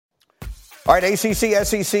All right, ACC,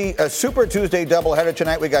 SEC, a Super Tuesday doubleheader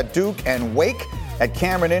tonight. We got Duke and Wake at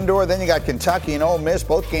Cameron Indoor. Then you got Kentucky and Ole Miss.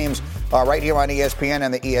 Both games are right here on ESPN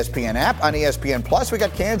and the ESPN app. On ESPN Plus, we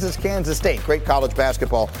got Kansas State. Great college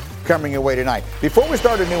basketball coming your way tonight. Before we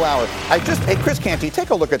start a new hour, hey, Chris Canty, take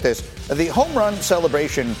a look at this. The home run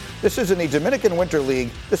celebration. This is in the Dominican Winter League.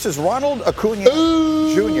 This is Ronald Acuna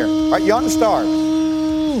Jr., a young star.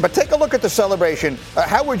 But take a look at the celebration.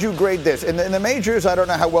 How would you grade this? In the majors, I don't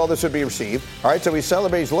know how well this would be received. All right, so he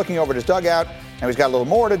celebrates, he's looking over at his dugout, and he's got a little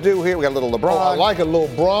more to do here. We got a little LeBron. I like a little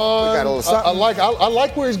LeBron. We got a little something. I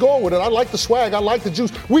like where he's going with it. I like the swag. I like the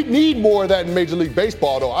juice. We need more of that in Major League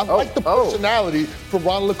Baseball, though. I like the personality from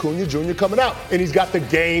Ronald Acuna Jr. coming out, and he's got the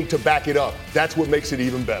game to back it up. That's what makes it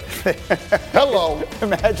even better. Hello.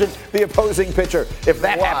 Imagine the opposing pitcher if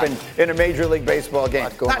that happened in a Major League Baseball game.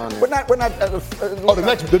 We're not.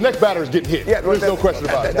 The next batter is getting hit. Yeah, there's no question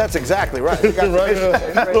about it. That's exactly right. We got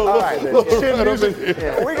all right.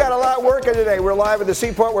 We got a lot working today. We're live at the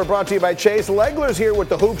Seaport. We're brought to you by Chase. Legler's here with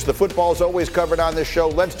the hoops. The football is always covered on this show.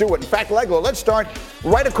 Let's do it. In fact, Legler, let's start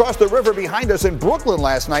right across the river behind us in Brooklyn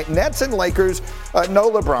last night. Nets and Lakers.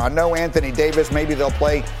 No LeBron, no Anthony Davis. Maybe they'll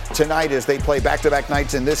play tonight as they play back-to-back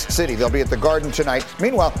nights in this city. They'll be at the Garden tonight.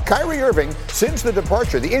 Meanwhile, Kyrie Irving, since the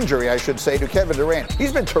departure, the injury, I should say, to Kevin Durant,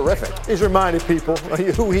 he's been terrific. He's reminded people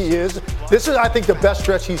who he is. This is, I think, the best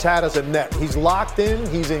stretch he's had as a Net. He's locked in,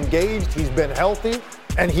 he's engaged, he's been healthy,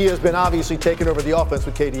 and he has been obviously taking over the offense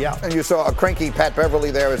with KD out. And you saw a cranky Pat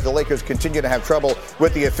Beverly there as the Lakers continue to have trouble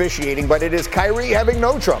with the officiating, but it is Kyrie having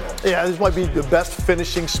no trouble. Yeah, this might be the best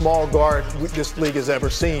finishing small guard this league has ever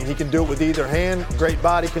seen. He can do it with either hand, great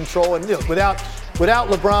body control, and without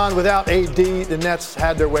LeBron, without AD, the Nets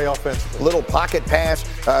had their way offensively. Little pocket pass.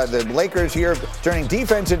 The Lakers here turning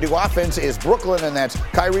defense into offense is Brooklyn, and that's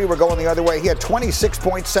Kyrie. We're going the other way. He had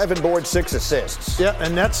 26.7 boards, 6 assists. Yeah,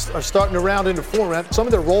 and Nets are starting to round into form. Some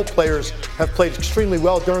of their role players have played extremely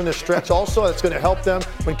well during this stretch also. That's going to help them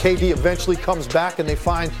when KD eventually comes back and they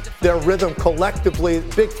find their rhythm collectively.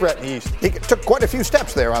 Big threat in the East. He took quite a few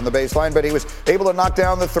steps there on the baseline, but he was able to knock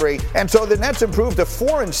down the three. And so the Nets improved to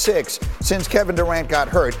 4-6 since Kevin Durant got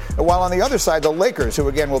hurt. While on the other side, the Lakers, who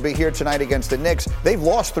again will be here tonight against the Knicks, they've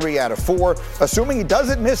lost 3 out of 4. Assuming he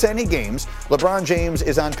doesn't miss any games, LeBron James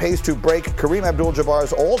is on pace to break Kareem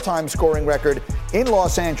Abdul-Jabbar's all-time scoring record in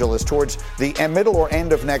Los Angeles towards the middle or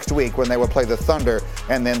end of next week when they will play the Thunder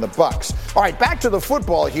and then the Bucks. All right, back to the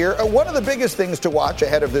football here. One of the biggest things to watch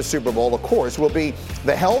ahead of this Super Bowl, of course, will be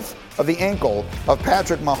the health of the ankle of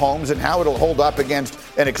Patrick Mahomes and how it'll hold up against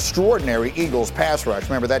an extraordinary Eagles pass rush.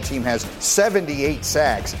 Remember, that team has 78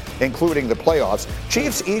 sacks, including the playoffs.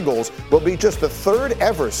 Chiefs-Eagles will be just the third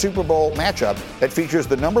ever Super Bowl matchup that features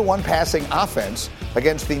the number 1 passing offense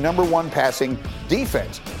against the number 1 passing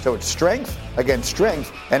defense. So it's strength against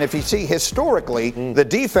strength. And if you see historically, the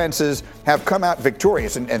defenses have come out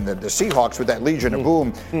victorious. And the Seahawks with that Legion of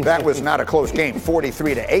Boom, that was not a close game,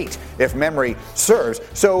 43-8, if memory serves.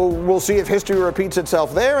 So we'll see if history repeats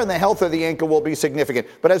itself there, and the health of the ankle will be significant.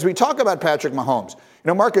 But as we talk about Patrick Mahomes,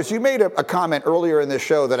 Marcus, you made a comment earlier in this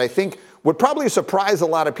show that I think would probably surprise a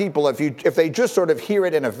lot of people if they just sort of hear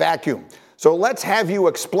it in a vacuum. So let's have you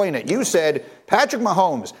explain it. You said Patrick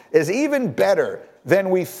Mahomes is even better than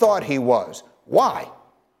we thought he was. Why?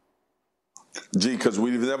 Because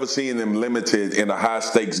we've never seen him limited in a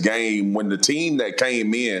high-stakes game when the team that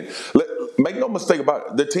came in, make no mistake about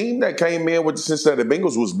it, the team that came in with the Cincinnati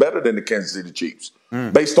Bengals was better than the Kansas City Chiefs,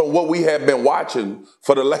 based on what we have been watching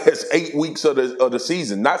for the last 8 weeks of the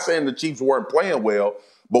season. Not saying the Chiefs weren't playing well,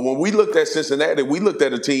 but when we looked at Cincinnati, we looked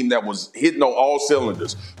at a team that was hitting on all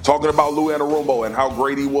cylinders. Talking about Lou Anarumo and how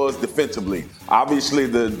great he was defensively. Obviously,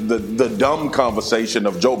 the dumb conversation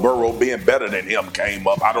of Joe Burrow being better than him came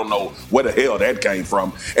up. I don't know where the hell that came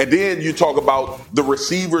from. And then you talk about the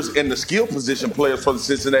receivers and the skill position players for the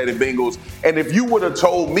Cincinnati Bengals. And if you would have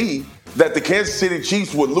told me that the Kansas City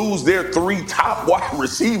Chiefs would lose their 3 top wide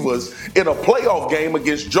receivers in a playoff game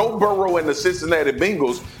against Joe Burrow and the Cincinnati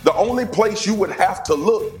Bengals, the only place you would have to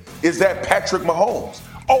look is at Patrick Mahomes.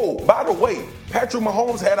 Oh, by the way, Patrick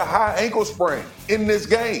Mahomes had a high ankle sprain in this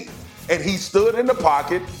game, and he stood in the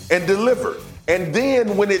pocket and delivered. And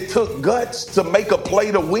then when it took guts to make a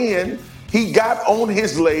play to win, he got on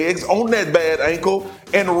his legs, on that bad ankle,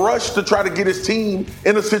 and rushed to try to get his team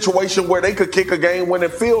in a situation where they could kick a game-winning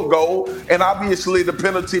field goal. And obviously the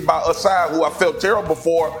penalty by Asai, who I felt terrible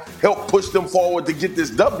for, helped push them forward to get this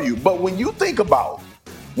W. But when you think about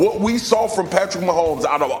what we saw from Patrick Mahomes,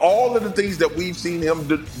 out of all of the things that we've seen him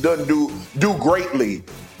do greatly,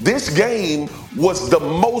 This game was the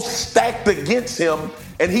most stacked against him,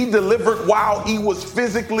 and he delivered while he was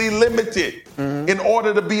physically limited in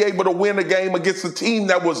order to be able to win a game against a team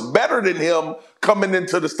that was better than him coming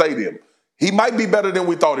into the stadium. He might be better than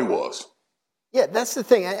we thought he was. Yeah, that's the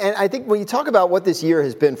thing. And I think when you talk about what this year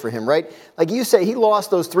has been for him, right? Like you say, he lost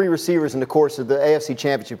those 3 receivers in the course of the AFC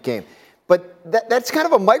Championship game. But that's kind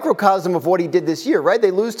of a microcosm of what he did this year, right?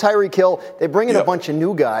 They lose Tyreek Hill. They bring in a bunch of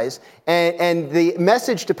new guys. And the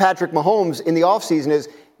message to Patrick Mahomes in the offseason is,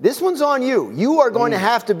 this one's on you. You are going to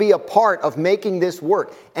have to be a part of making this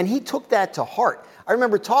work. And he took that to heart. I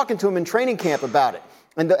remember talking to him in training camp about it.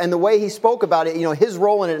 And the way he spoke about it, his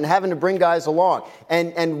role in it and having to bring guys along.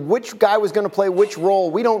 And which guy was going to play which role,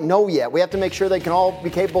 we don't know yet. We have to make sure they can all be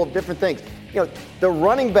capable of different things. The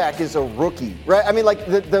running back is a rookie, right? I mean, like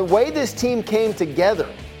the way this team came together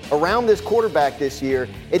around this quarterback this year,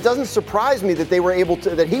 it doesn't surprise me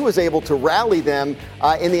that he was able to rally them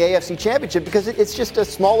in the AFC Championship, because it's just a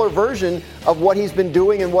smaller version of what he's been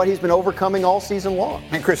doing and what he's been overcoming all season long.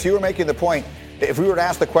 And Chris, you were making the point, if we were to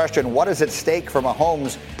ask the question, what is at stake for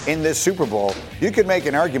Mahomes in this Super Bowl, you could make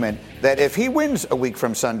an argument that if he wins a week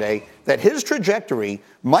from Sunday, that his trajectory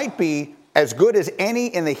might be as good as any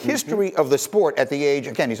in the history of the sport at the age,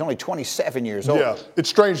 again, he's only 27 years old. Yeah, it's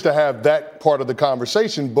strange to have that part of the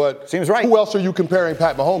conversation, but seems right. Who else are you comparing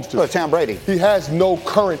Pat Mahomes to? Well, Tom Brady. He has no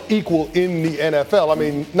current equal in the NFL. I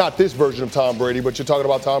mean, not this version of Tom Brady, but you're talking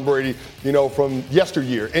about Tom Brady, from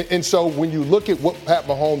yesteryear. And so when you look at what Pat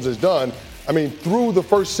Mahomes has done, I mean, through the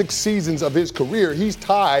first 6 seasons of his career, he's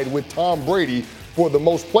tied with Tom Brady for the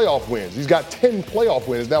most playoff wins. He's got 10 playoff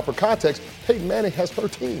wins. Now, for context, Peyton Manning has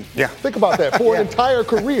 13. Yeah. Think about that, for an entire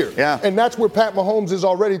career. Yeah. And that's where Pat Mahomes is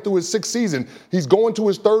already through his 6th season. He's going to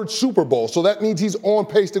his 3rd Super Bowl. So that means he's on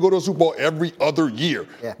pace to go to a Super Bowl every other year.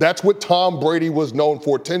 Yeah. That's what Tom Brady was known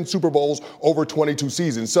for, 10 Super Bowls over 22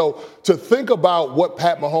 seasons. So to think about what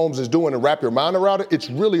Pat Mahomes is doing and wrap your mind around it, it's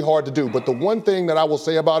really hard to do. But the one thing that I will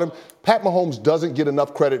say about him, Pat Mahomes doesn't get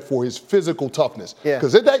enough credit for his physical toughness.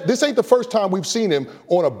 Because this ain't the first time we've seen him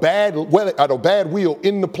on a bad wheel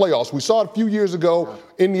in the playoffs. We saw it a few years ago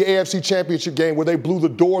in the AFC Championship game where they blew the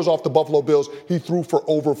doors off the Buffalo Bills. He threw for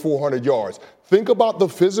over 400 yards. Think about the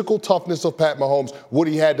physical toughness of Pat Mahomes, what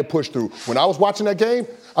he had to push through. When I was watching that game,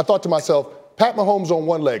 I thought to myself, Pat Mahomes on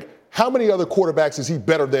one leg, how many other quarterbacks is he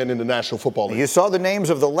better than in the National Football League? You saw the names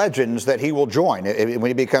of the legends that he will join when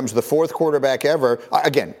he becomes the 4th quarterback ever.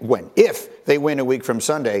 Again, if they win a week from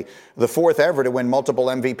Sunday, the 4th ever to win multiple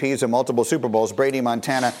MVPs and multiple Super Bowls, Brady,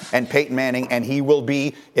 Montana, and Peyton Manning. And he will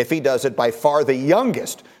be, if he does it, by far the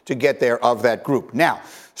youngest to get there of that group. Now,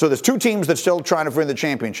 so there's 2 teams that still trying to win the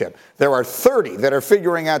championship. There are 30 that are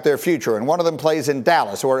figuring out their future, and one of them plays in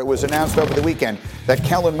Dallas, where it was announced over the weekend that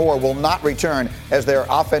Kellen Moore will not return as their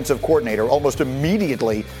offensive coordinator. Almost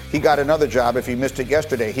immediately, he got another job. If he missed it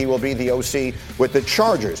yesterday, he will be the OC with the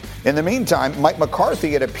Chargers. In the meantime, Mike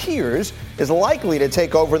McCarthy, it appears, is likely to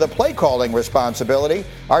take over the play calling responsibility.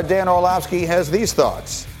 Our Dan Orlovsky has these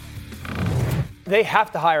thoughts. They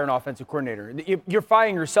have to hire an offensive coordinator. You're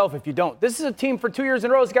firing yourself if you don't. This is a team for 2 years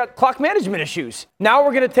in a row that's got clock management issues. Now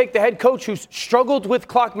we're going to take the head coach who's struggled with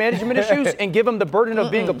clock management issues and give him the burden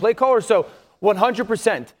of being a play caller. So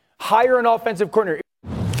 100% hire an offensive coordinator.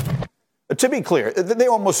 To be clear, they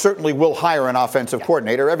almost certainly will hire an offensive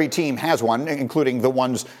coordinator. Every team has one, including the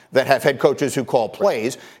ones that have head coaches who call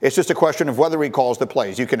plays. It's just a question of whether he calls the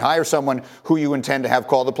plays. You can hire someone who you intend to have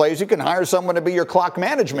call the plays. You can hire someone to be your clock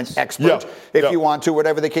management expert if you want to,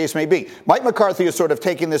 whatever the case may be. Mike McCarthy is sort of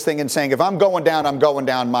taking this thing and saying, if I'm going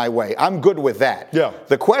down my way. I'm good with that. Yeah.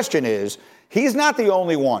 The question is, he's not the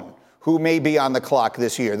only one who may be on the clock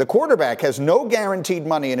this year. The quarterback has no guaranteed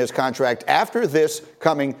money in his contract after this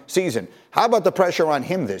coming season. How about the pressure on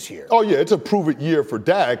him this year? Oh, yeah, it's a prove-it year for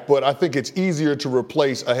Dak, but I think it's easier to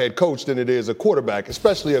replace a head coach than it is a quarterback,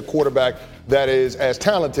 especially a quarterback that is as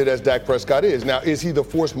talented as Dak Prescott is. Now, is he the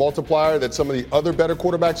force multiplier that some of the other better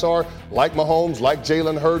quarterbacks are, like Mahomes, like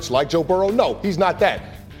Jalen Hurts, like Joe Burrow? No, he's not that.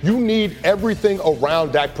 You need everything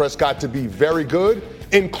around Dak Prescott to be very good,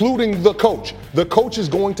 including the coach. The coach is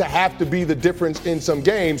going to have to be the difference in some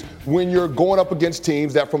games when you're going up against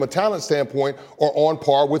teams that, from a talent standpoint, are on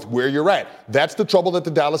par with where you're at. That's the trouble that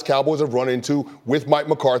the Dallas Cowboys have run into with Mike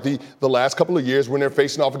McCarthy the last couple of years when they're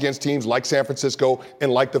facing off against teams like San Francisco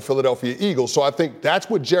and like the Philadelphia Eagles. So I think that's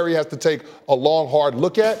what Jerry has to take a long, hard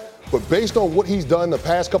look at. But based on what he's done the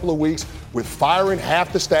past couple of weeks with firing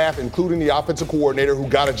half the staff, including the offensive coordinator who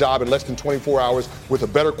got a job in less than 24 hours with a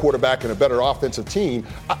better quarterback and a better offensive team,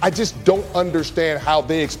 I just don't understand how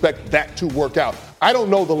they expect that to work out. I don't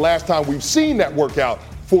know the last time we've seen that work out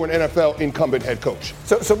for an NFL incumbent head coach.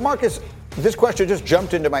 So Marcus, This question just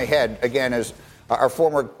jumped into my head again as our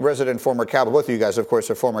former Cowboy. Both of you guys, of course,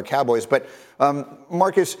 are former Cowboys. But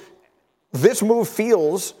Marcus, this move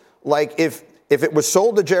feels like if it was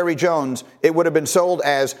sold to Jerry Jones, it would have been sold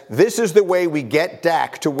as this is the way we get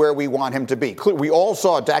Dak to where we want him to be. We all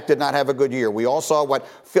saw Dak did not have a good year. We all saw what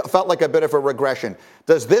felt like a bit of a regression.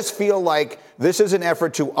 Does this feel like this is an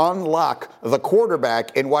effort to unlock the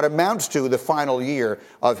quarterback in what amounts to the final year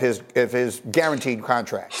of his guaranteed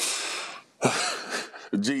contract?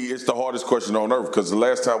 Gee, it's the hardest question on earth because the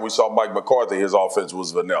last time we saw Mike McCarthy, his offense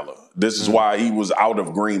was vanilla. This is why he was out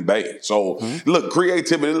of Green Bay. So, look,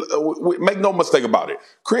 creativity, make no mistake about it.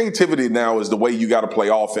 Creativity now is the way you got to play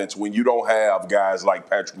offense when you don't have guys like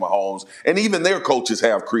Patrick Mahomes. And even their coaches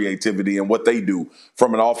have creativity in what they do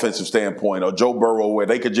from an offensive standpoint. Or Joe Burrow, where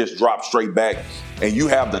they could just drop straight back and you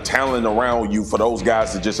have the talent around you for those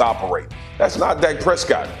guys to just operate. That's not Dak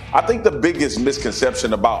Prescott. I think the biggest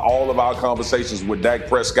misconception about all of our conversations with Dak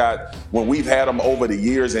Prescott, when we've had him over the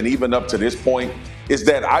years and even up to this point, is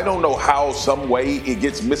that I don't know how, some way, it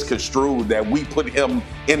gets misconstrued that we put him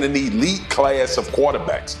in an elite class of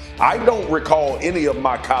quarterbacks. I don't recall any of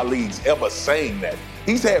my colleagues ever saying that.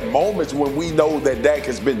 He's had moments when we know that Dak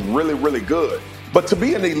has been really, really good. But to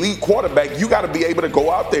be an elite quarterback, you got to be able to go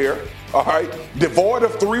out there, all right, devoid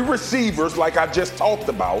of 3 receivers like I just talked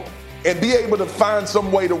about, and be able to find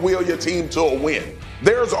some way to wheel your team to a win.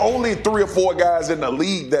 There's only 3 or 4 guys in the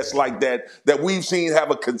league that's like that we've seen have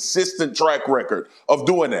a consistent track record of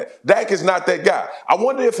doing that. Dak is not that guy. I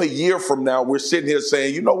wonder if a year from now we're sitting here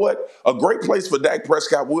saying, you know what? A great place for Dak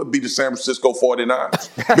Prescott would be the San Francisco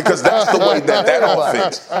 49ers because that's the way that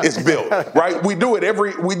offense is built, right? We do it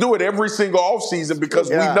every single offseason because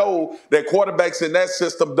we know that quarterbacks in that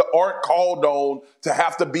system aren't called on to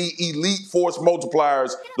have to be elite force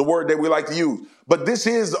multipliers, the word that we like to use. But this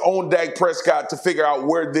is on Dak Prescott to figure out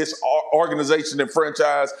where this organization and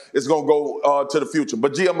franchise is going to go to the future.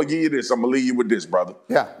 But, G, I'm going to give you this. I'm going to leave you with this, brother.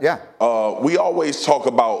 Yeah. We always talk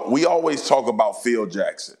about Phil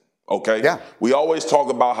Jackson, okay? Yeah. We always talk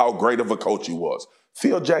about how great of a coach he was.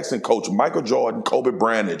 Phil Jackson coached Michael Jordan, Kobe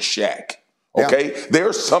Bryant, and Shaq, okay? Yeah.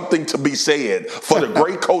 There's something to be said for the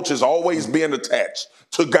great coaches always being attached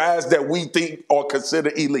to guys that we think are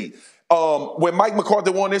considered elite. When Mike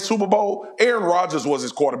McCarthy won his Super Bowl, Aaron Rodgers was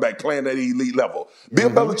his quarterback playing at the elite level. Bill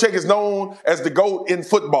Belichick is known as the GOAT in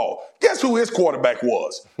football. Guess who his quarterback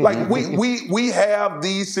was? Like we have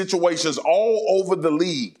these situations all over the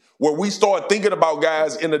league where we start thinking about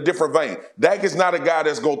guys in a different vein. Dak is not a guy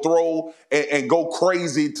that's going to throw and go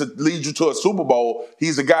crazy to lead you to a Super Bowl.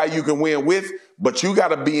 He's a guy you can win with, but you got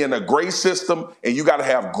to be in a great system and you got to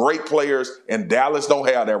have great players, and Dallas don't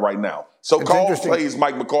have that right now. So call plays,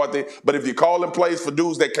 Mike McCarthy, but if you're calling plays for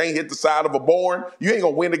dudes that can't hit the side of a barn, you ain't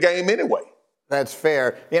going to win the game anyway. That's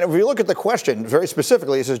fair. If you look at the question very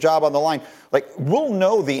specifically, is his job on the line? Like, we'll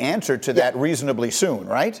know the answer to that reasonably soon,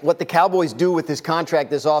 right? What the Cowboys do with this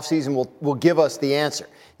contract this offseason will give us the answer.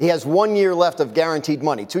 He has 1 year left of guaranteed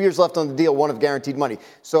money, 2 years left on the deal, 1 of guaranteed money.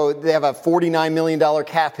 So they have a $49 million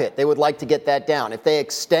cap hit. They would like to get that down. If they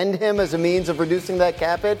extend him as a means of reducing that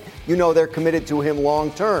cap hit, you know they're committed to him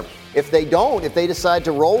long term. If they don't, if they decide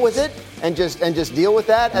to roll with it and just deal with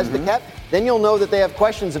that as the cap, then you'll know that they have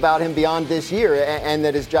questions about him beyond this year and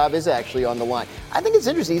that his job is actually on the line. I think it's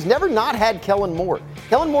interesting. He's never not had Kellen Moore.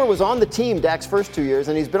 Kellen Moore was on the team Dak's first 2 years,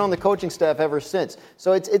 and he's been on the coaching staff ever since.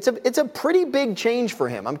 So it's a pretty big change for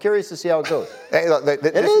him. I'm curious to see how it goes. Hey, look,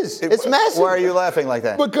 It's massive. Why are you laughing like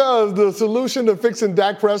that? Because the solution to fixing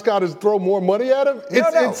Dak Prescott is throw more money at him.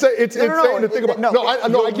 It's insane to think about.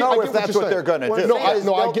 I get if that's what they're going to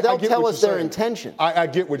do. They'll tell us their intention. I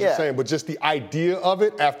get what you're saying, but just the idea of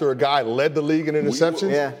it after a guy led the league in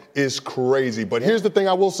interceptions is crazy. But here's the thing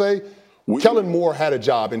I will say. Kellen Moore had a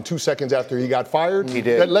job in 2 seconds after he got fired. He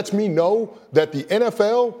did. That lets me know that the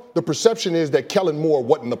NFL, the perception is that Kellen Moore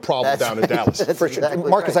wasn't the problem down in Dallas. Exactly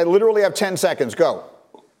Marcus, I literally have 10 seconds. Go.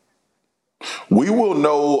 We will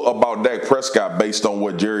know about Dak Prescott based on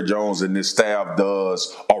what Jerry Jones and his staff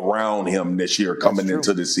does around him this year coming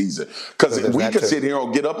into the season. Because we could sit here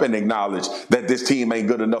and get up and acknowledge that this team ain't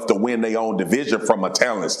good enough to win their own division from a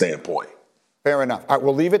talent standpoint. Fair enough. All right,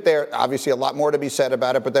 we'll leave it there. Obviously, a lot more to be said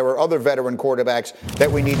about it, but there were other veteran quarterbacks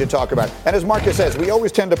that we need to talk about. And as Marcus says, we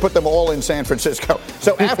always tend to put them all in San Francisco.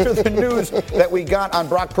 So after the news that we got on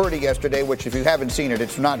Brock Purdy yesterday, which if you haven't seen it,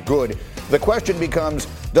 it's not good, the question becomes,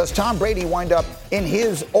 does Tom Brady wind up in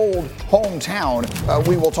his old hometown?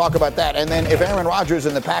 We will talk about that. And then if Aaron Rodgers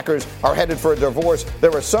and the Packers are headed for a divorce,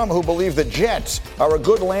 there are some who believe the Jets are a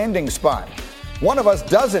good landing spot. One of us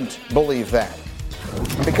doesn't believe that.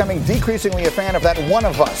 I'm becoming decreasingly a fan of that one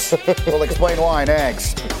of us. We'll explain why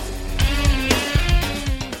next.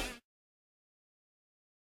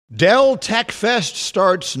 Dell Tech Fest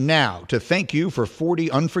starts now. To thank you for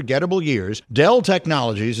 40 unforgettable years, Dell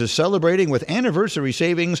Technologies is celebrating with anniversary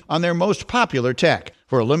savings on their most popular tech.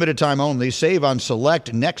 For a limited time only, save on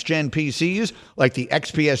select next-gen PCs like the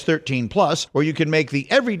XPS 13 Plus, where you can make the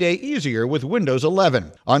everyday easier with Windows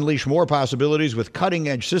 11. Unleash more possibilities with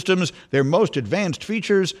cutting-edge systems, their most advanced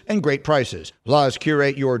features, and great prices. Plus,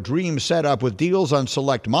 curate your dream setup with deals on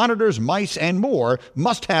select monitors, mice, and more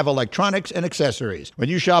must-have electronics and accessories. When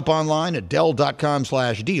you shop online at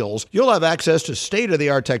Dell.com/deals, you'll have access to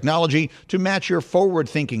state-of-the-art technology to match your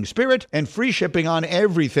forward-thinking spirit and free shipping on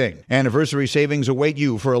everything. Anniversary savings await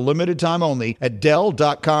you for a limited time only at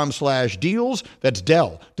Dell.com/deals. That's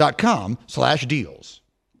Dell.com/deals.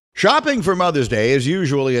 Shopping for Mother's Day is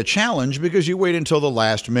usually a challenge because you wait until the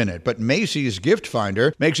last minute, but Macy's Gift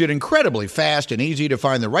Finder makes it incredibly fast and easy to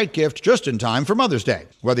find the right gift just in time for Mother's Day.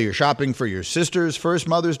 Whether you're shopping for your sister's first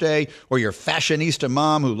Mother's Day or your fashionista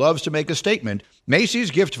mom who loves to make a statement, Macy's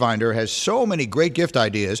Gift Finder has so many great gift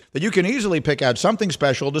ideas that you can easily pick out something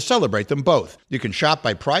special to celebrate them both. You can shop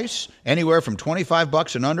by price, anywhere from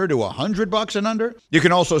 $25 and under to $100 and under. You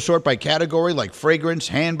can also sort by category like fragrance,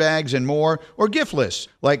 handbags, and more, or gift lists,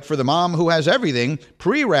 like for the mom who has everything,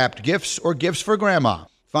 pre-wrapped gifts or gifts for grandma.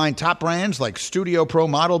 Find top brands like Studio Pro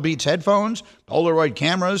Model Beats headphones, Polaroid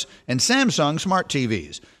cameras, and Samsung smart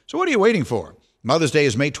TVs. So what are you waiting for? Mother's Day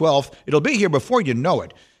is May 12th. It'll be here before you know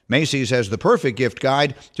it. Macy's has the perfect gift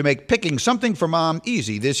guide to make picking something for mom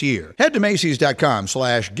easy this year. Head to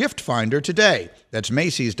Macy's.com/gift finder today. That's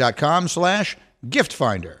Macy's.com/gift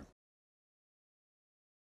finder.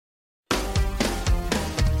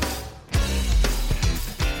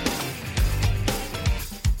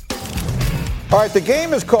 All right, the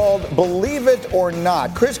game is called Believe It or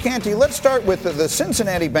Not. Chris Canty, let's start with the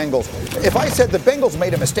Cincinnati Bengals. If I said the Bengals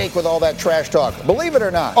made a mistake with all that trash talk, believe it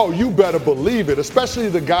or not? Oh, you better believe it, especially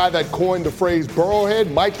the guy that coined the phrase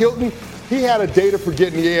Burrowhead, Mike Hilton. He had a day to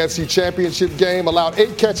forget in the AFC Championship game, allowed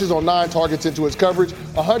 8 catches on 9 targets into his coverage,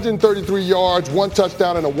 133 yards, 1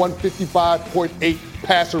 touchdown, and a 155.8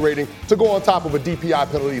 passer rating to go on top of a DPI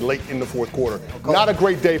penalty late in the fourth quarter. Not a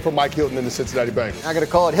great day for Mike Hilton and the Cincinnati Bengals. I'm going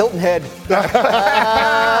to call it Hilton Head. Well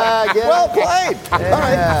played. Yeah. All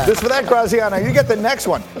right, just for that, Graziano, you get the next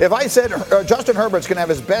one. If I said Justin Herbert's going to have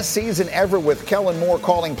his best season ever with Kellen Moore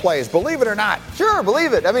calling plays, believe it or not? Sure,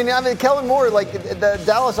 believe it. I mean, Kellen Moore, like the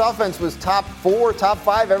Dallas offense was top 4, top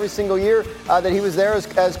 5 every single year that he was there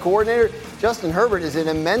as coordinator. Justin Herbert is an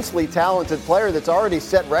immensely talented player that's already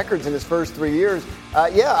set records in his first 3 years.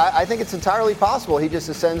 I think it's entirely possible he just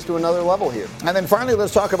ascends to another level here. And then finally,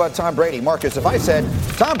 let's talk about Tom Brady. Marcus, if I said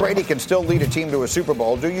Tom Brady can still lead a team to a Super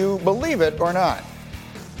Bowl, do you believe it or not?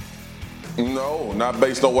 No, not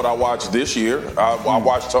based on what I watched this year. I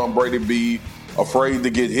watched Tom Brady be afraid to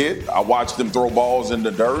get hit. I watched him throw balls in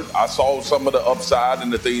the dirt. I saw some of the upside and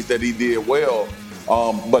the things that he did well,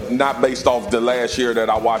 but not based off the last year that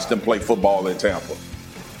I watched him play football in Tampa.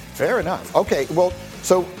 Fair enough. Okay, well,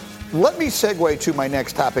 so let me segue to my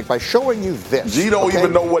next topic by showing you this. G don't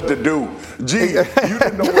even know what to do. G, you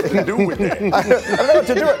didn't know what to do with that. I don't know what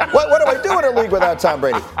to do. What do I do in a league without Tom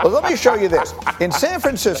Brady? Well, let me show you this. In San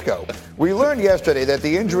Francisco, we learned yesterday that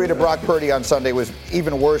the injury to Brock Purdy on Sunday was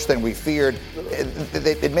even worse than we feared.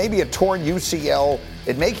 It may be a torn UCL.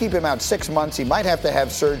 It may keep him out 6 months. He might have to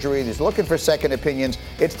have surgery. He's looking for second opinions.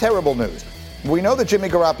 It's terrible news. We know that Jimmy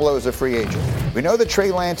Garoppolo is a free agent. We know that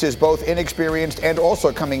Trey Lance is both inexperienced and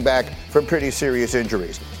also coming back from pretty serious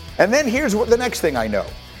injuries. And then here's the next thing I know.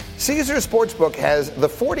 Caesars Sportsbook has the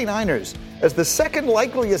 49ers as the second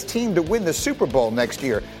likeliest team to win the Super Bowl next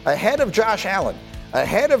year, ahead of Josh Allen,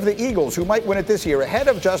 ahead of the Eagles, who might win it this year, ahead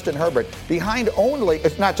of Justin Herbert, behind only,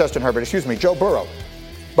 not Justin Herbert, Joe Burrow,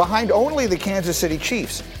 behind only the Kansas City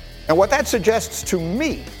Chiefs. And what that suggests to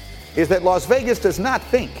me is that Las Vegas does not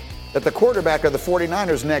think that the quarterback of the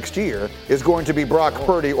 49ers next year is going to be Brock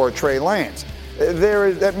Purdy or Trey Lance.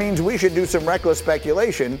 That means we should do some reckless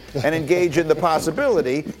speculation and engage in the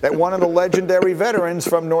possibility that one of the legendary veterans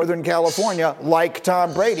from Northern California, like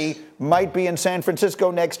Tom Brady, might be in San Francisco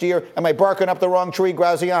next year. Am I barking up the wrong tree,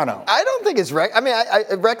 Graziano? I don't think it's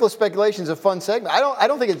reckless speculation is a fun segment. I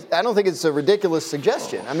don't think it's a ridiculous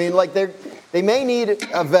suggestion. I mean, like they may need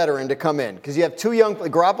a veteran to come in because you have 2 young.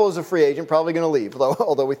 Garoppolo's a free agent, probably going to leave.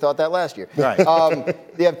 Although we thought that last year. Right.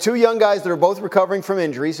 You have 2 young guys that are both recovering from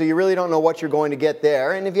injury, so you really don't know what you're going to get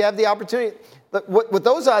there. And if you have the opportunity, what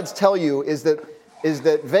those odds tell you is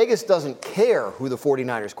that Vegas doesn't care who the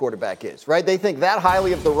 49ers quarterback is, right? They think that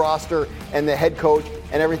highly of the roster and the head coach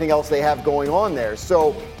and everything else they have going on there.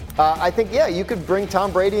 So I think, you could bring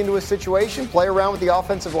Tom Brady into a situation, play around with the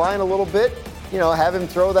offensive line a little bit, have him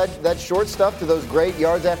throw that short stuff to those great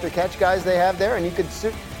yards after catch guys they have there, and you could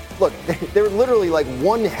look. They're literally like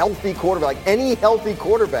one healthy quarterback. Like any healthy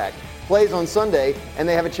quarterback plays on Sunday, and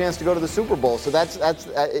they have a chance to go to the Super Bowl. So that's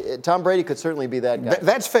Tom Brady could certainly be that guy.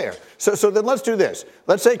 That's fair. So then let's do this.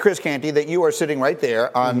 Let's say, Chris Canty, that you are sitting right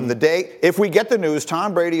there on the day. If we get the news,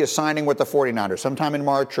 Tom Brady is signing with the 49ers sometime in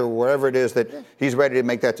March or wherever it is that he's ready to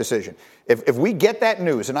make that decision. If we get that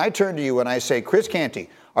news, and I turn to you and I say, Chris Canty,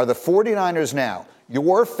 are the 49ers now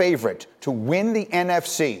your favorite to win the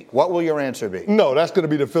NFC? What will your answer be? No, that's going to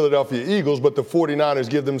be the Philadelphia Eagles, but the 49ers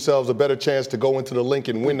give themselves a better chance to go into the link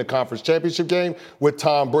and win the conference championship game with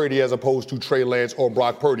Tom Brady as opposed to Trey Lance or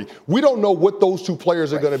Brock Purdy. We don't know what those two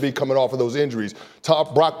players are going to be coming off of those injuries.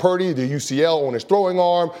 Brock Purdy, the UCL on his throwing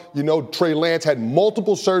arm. Trey Lance had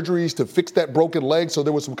multiple surgeries to fix that broken leg, so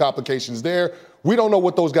there were some complications there. We don't know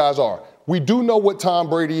what those guys are. We do know what Tom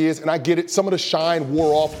Brady is, and I get it. Some of the shine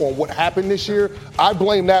wore off on what happened this year. I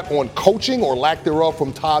blame that on coaching or lack thereof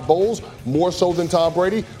from Todd Bowles, more so than Tom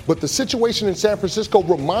Brady. But the situation in San Francisco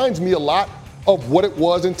reminds me a lot of what it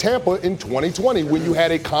was in Tampa in 2020 when you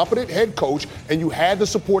had a competent head coach and you had the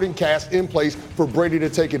supporting cast in place for Brady to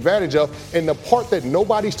take advantage of. And the part that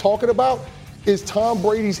nobody's talking about is Tom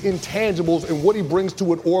Brady's intangibles and what he brings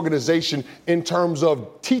to an organization in terms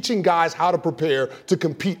of teaching guys how to prepare to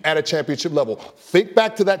compete at a championship level. Think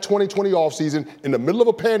back to that 2020 offseason in the middle of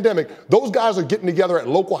a pandemic. Those guys are getting together at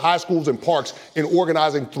local high schools and parks and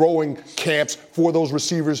organizing throwing camps for those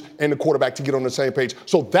receivers and the quarterback to get on the same page.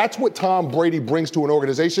 So that's what Tom Brady brings to an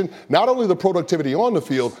organization, not only the productivity on the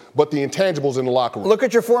field, but the intangibles in the locker room. Look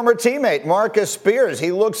at your former teammate, Marcus Spears.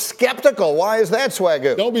 He looks skeptical. Why is that,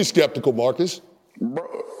 Swagoo? Don't be skeptical, Marcus.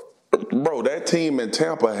 Bro, that team in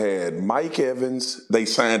Tampa had Mike Evans. They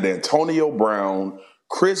signed Antonio Brown,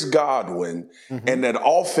 Chris Godwin, and that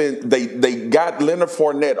offense, they got Leonard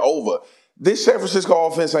Fournette over. This San Francisco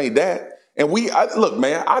offense ain't that. And look,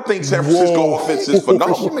 man, I think San Francisco offense is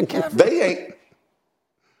phenomenal. They ain't.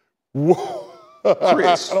 Whoa.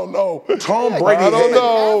 Chris, I don't know. Tom Brady. I don't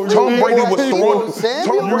know. Tom Brady was throwing.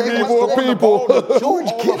 Tom Brady need more people. George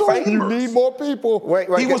Kittle. You need more people. Wait,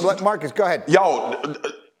 Marcus, go ahead. Y'all,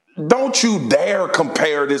 don't you dare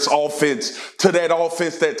compare this offense to that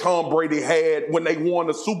offense that Tom Brady had when they won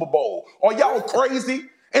the Super Bowl. Are y'all crazy?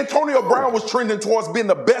 Antonio Brown was trending towards being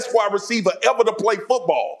the best wide receiver ever to play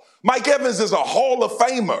football. Mike Evans is a Hall of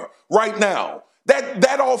Famer right now.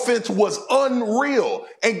 That offense was unreal.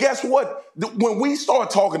 And guess what? When we start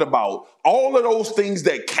talking about all of those things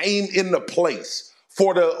that came into place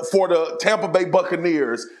for the Tampa Bay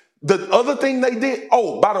Buccaneers, the other thing they did,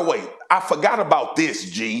 oh, by the way, I forgot about this,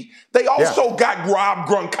 G. They also got Rob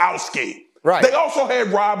Gronkowski. Right. They also had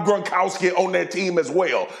Rob Gronkowski on that team as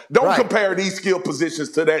well. Don't compare these skill positions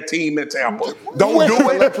to that team in Tampa. Don't do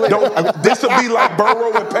it. This will be like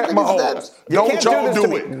Burrow and Pat Mahomes. Don't y'all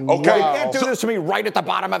do it. Okay? You can't do this to me right at the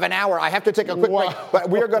bottom of an hour. I have to take a quick break. But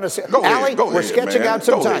we are going to Go Allie, ahead, we're sketching out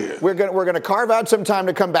some time. Ahead. We're going to carve out some time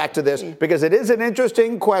to come back to this because it is an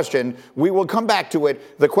interesting question. We will come back to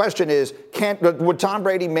it. The question is, would Tom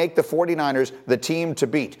Brady make the 49ers the team to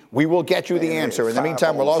beat? We will get you the answer. In the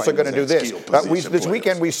meantime, we're also going to do this. This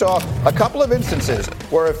weekend, we saw a couple of instances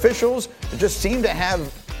where officials just seem to have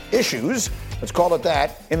issues, let's call it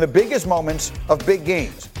that, in the biggest moments of big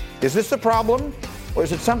games. Is this the problem, or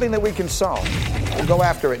is it something that we can solve? We'll go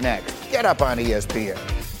after it next. Get up on ESPN.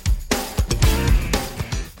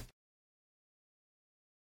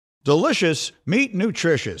 Delicious, meet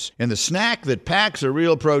nutritious in the snack that packs a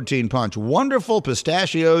real protein punch. Wonderful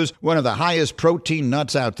Pistachios, one of the highest protein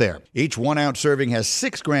nuts out there. Each 1 ounce serving has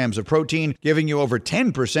 6 grams of protein, giving you over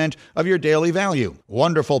 10% of your daily value.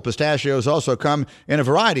 Wonderful Pistachios also come in a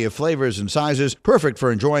variety of flavors and sizes, perfect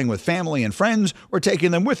for enjoying with family and friends or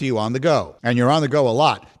taking them with you on the go. And you're on the go a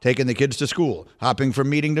lot, taking the kids to school, hopping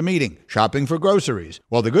from meeting to meeting, shopping for groceries.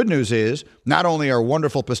 Well, the good news is, not only are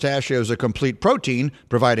Wonderful Pistachios a complete protein,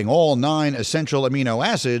 providing all 9 essential amino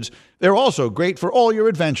acids, they're also great for all your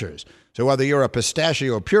adventures. So whether you're a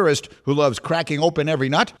pistachio purist who loves cracking open every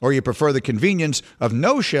nut, or you prefer the convenience of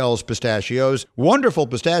no-shells pistachios, Wonderful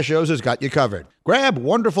Pistachios has got you covered. Grab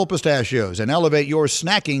Wonderful Pistachios and elevate your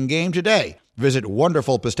snacking game today. Visit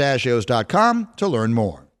wonderfulpistachios.com to learn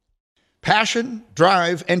more. Passion,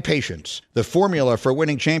 drive, and patience. The formula for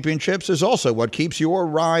winning championships is also what keeps your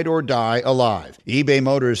ride or die alive. eBay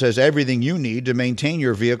Motors has everything you need to maintain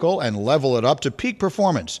your vehicle and level it up to peak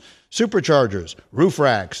performance. Superchargers, roof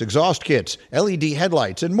racks, exhaust kits, LED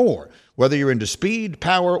headlights, and more. Whether you're into speed,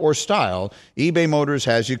 power, or style, eBay Motors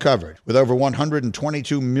has you covered. With over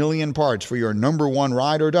 122 million parts for your number one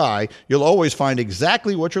ride or die, you'll always find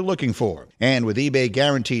exactly what you're looking for. And with eBay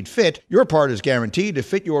Guaranteed Fit, your part is guaranteed to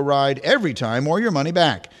fit your ride every time or your money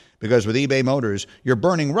back. Because with eBay Motors, you're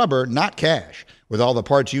burning rubber, not cash. With all the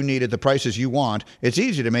parts you need at the prices you want, it's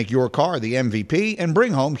easy to make your car the MVP and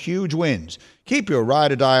bring home huge wins. Keep your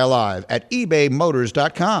ride or die alive at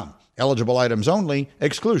ebaymotors.com. Eligible items only.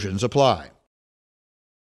 Exclusions apply.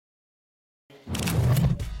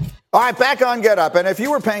 All right, back on Get Up. And if you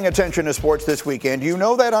were paying attention to sports this weekend, you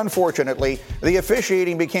know that, unfortunately, the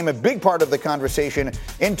officiating became a big part of the conversation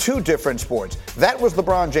in two different sports. That was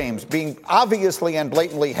LeBron James being obviously and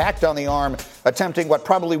blatantly hacked on the arm, attempting what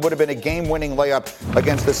probably would have been a game-winning layup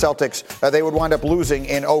against the Celtics. They would wind up losing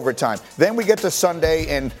in overtime. Then we get to Sunday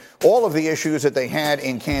and all of the issues that they had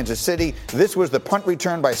in Kansas City. This was the punt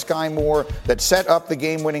return by Sky Moore that set up the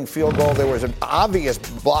game-winning field goal. There was an obvious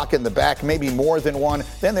block in the back, maybe more than one.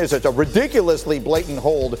 Then there's a ridiculously blatant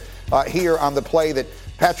hold here on the play that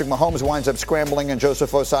Patrick Mahomes winds up scrambling and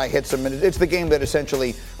Joseph Osai hits him. And it's the game that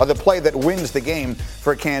essentially, the play that wins the game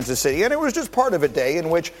for Kansas City. And it was just part of a day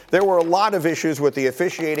in which there were a lot of issues with the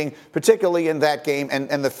officiating, particularly in that game.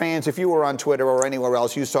 And the fans, if you were on Twitter or anywhere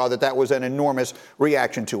else, you saw that was an enormous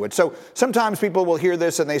reaction to it. So sometimes people will hear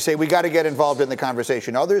this and they say, we got to get involved in the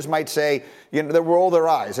conversation. Others might say, they roll their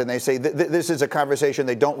eyes and they say, this is a conversation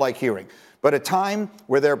they don't like hearing. But a time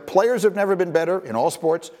where their players have never been better in all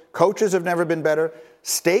sports, coaches have never been better,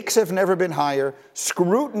 stakes have never been higher,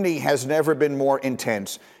 scrutiny has never been more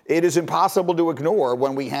intense. It is impossible to ignore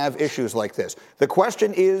when we have issues like this. The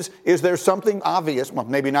question is there something obvious? Well,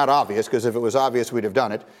 maybe not obvious, because if it was obvious, we'd have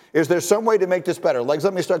done it. Is there some way to make this better?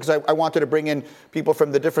 Let me start, because I wanted to bring in people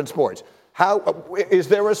from the different sports. How is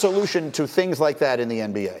there a solution to things like that in the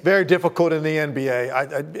NBA? Very difficult in the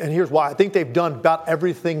NBA, and here's why. I think they've done about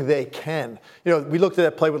everything they can. We looked at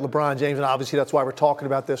that play with LeBron James, and obviously that's why we're talking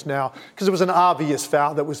about this now, because it was an obvious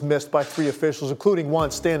foul that was missed by three officials, including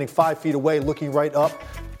one standing 5 feet away, looking right up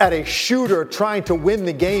at a shooter trying to win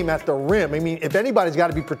the game at the rim. I mean, if anybody's got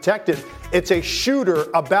to be protected, it's a shooter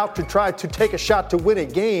about to try to take a shot to win a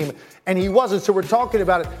game, and he wasn't. So we're talking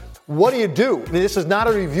about it. What do you do? I mean, this is not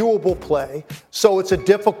a reviewable play, so it's a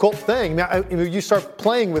difficult thing. Now, you start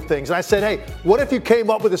playing with things. And I said, hey, what if you came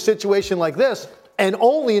up with a situation like this, and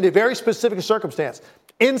only in a very specific circumstance,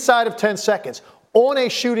 inside of 10 seconds, on a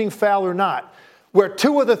shooting foul or not, where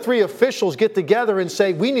two of the three officials get together and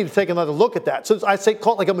say, we need to take another look at that. So I say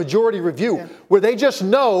call it like a majority review, where they just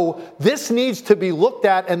know this needs to be looked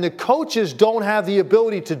at, and the coaches don't have the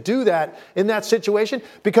ability to do that in that situation,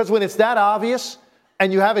 because when it's that obvious,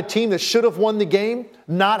 and you have a team that should have won the game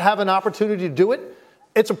not have an opportunity to do it,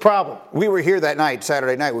 it's a problem. We were here that night,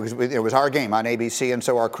 Saturday night, because it was our game on ABC, and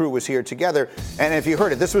so our crew was here together. And if you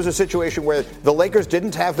heard it, this was a situation where the Lakers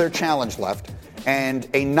didn't have their challenge left, and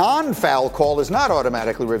a non-foul call is not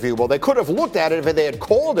automatically reviewable. They could have looked at it if they had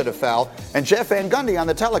called it a foul, and Jeff Van Gundy on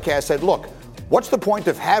the telecast said, look, what's the point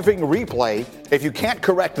of having replay if you can't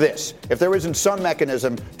correct this, if there isn't some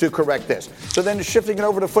mechanism to correct this? So then shifting it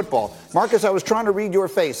over to football. Marcus, I was trying to read your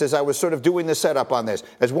face as I was sort of doing the setup on this.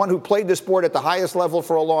 As one who played the sport at the highest level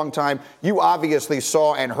for a long time, you obviously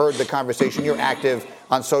saw and heard the conversation. You're active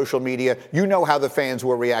on social media. You know how the fans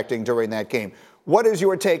were reacting during that game. What is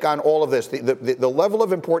your take on all of this, the level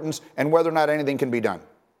of importance and whether or not anything can be done?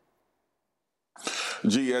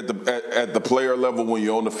 Gee, at the player level, when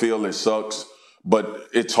you're on the field, it sucks. But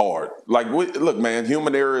it's hard. Look, man,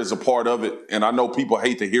 human error is a part of it. And I know people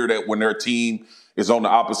hate to hear that when their team is on the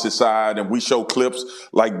opposite side and we show clips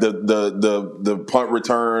like the punt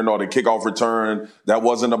return or the kickoff return. That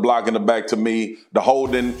wasn't a block in the back to me. The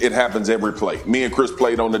holding, it happens every play. Me and Chris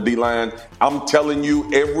played on the D-line. I'm telling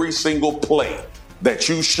you, every single play that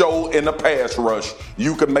you show in a pass rush,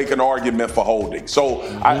 you can make an argument for holding. So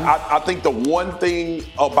I think the one thing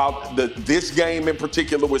about this game in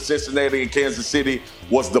particular with Cincinnati and Kansas City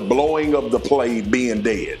was the blowing of the play being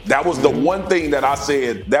dead. That was the one thing that I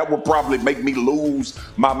said that would probably make me lose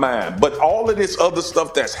my mind. But all of this other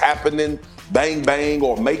stuff that's happening, bang, bang,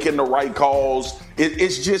 or making the right calls,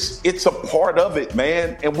 it's a part of it,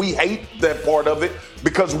 man. And we hate that part of it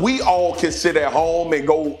because we all can sit at home and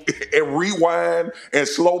go and rewind and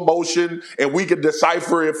slow motion and we can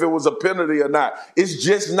decipher if it was a penalty or not. It's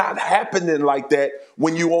just not happening like that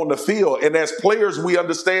when you're on the field. And as players, we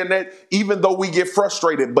understand that even though we get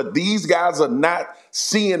frustrated, but these guys are not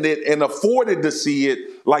seeing it and afforded to see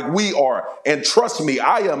it like we are. And trust me,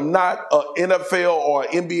 I am not an NFL or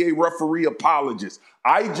NBA referee apologist.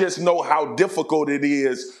 I just know how difficult it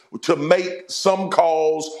is to make some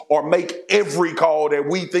calls or make every call that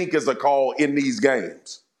we think is a call in these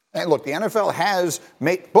games. And look, the NFL has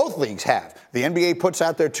made, both leagues have. The NBA puts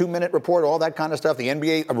out their 2-minute report, all that kind of stuff. The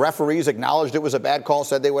NBA referees acknowledged it was a bad call,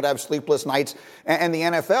 said they would have sleepless nights. And the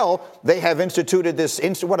NFL, they have instituted this,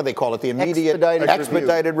 what do they call it? The immediate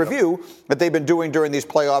expedited review that they've been doing during these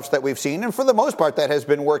playoffs that we've seen. And for the most part, that has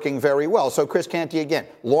been working very well. So Chris Canty, again,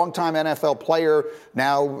 longtime NFL player,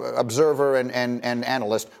 now observer and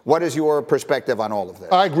analyst. What is your perspective on all of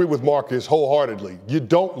this? I agree with Marcus wholeheartedly. You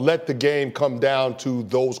don't let the game come down to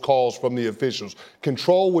those calls from the officials.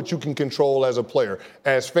 Control what you can control as a player.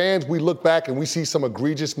 As fans, we look back and we see some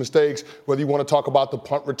egregious mistakes, whether you want to talk about the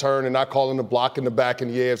punt return and not calling the block in the back in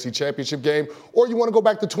the AFC Championship game, or you want to go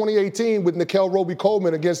back to 2018 with Nickel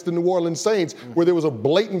Roby-Coleman against the New Orleans Saints, where there was a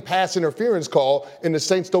blatant pass interference call and the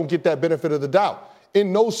Saints don't get that benefit of the doubt.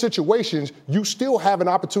 In those situations, you still have an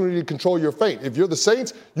opportunity to control your fate. If you're the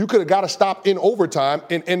Saints, you could have got a stop in overtime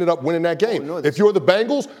and ended up winning that game. If you're the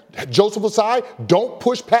Bengals, Joseph Ossai, don't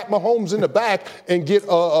push Pat Mahomes in the back and get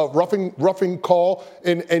a roughing call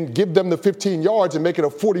and give them the 15 yards and make it a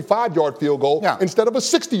 45-yard field goal instead of a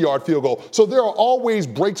 60-yard field goal. So there are always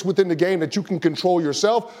breaks within the game that you can control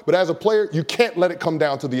yourself, but as a player, you can't let it come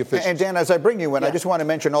down to the officials. And Dan, as I bring you in, I just want to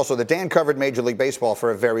mention also that Dan covered Major League Baseball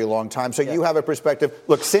for a very long time, so you have a perspective.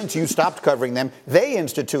 Look, since you stopped covering them, they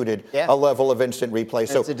instituted a level of instant replay.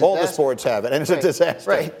 So all the sports have it, and it's a disaster.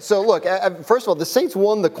 Right. So look, first of all, the Saints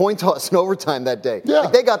won the coin toss in overtime that day. Yeah.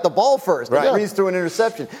 Like, they got the ball first. Right. Breeze threw an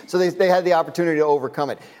interception, so they had the opportunity to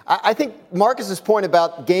overcome it. I think Marcus's point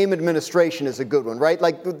about game administration is a good one, right?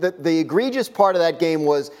 Like the egregious part of that game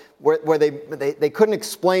was where they couldn't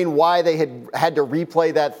explain why they had to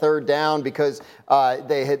replay that third down because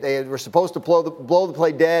they were supposed to blow the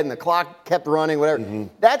play dead and the clock kept running, whatever. Mm-hmm.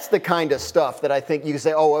 That's the kind of stuff that I think you can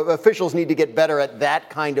say, officials need to get better at that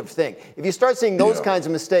kind of thing. If you start seeing those kinds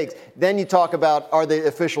of mistakes, then you talk about, are the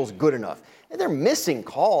officials good enough? And they're missing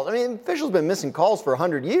calls. I mean, officials have been missing calls for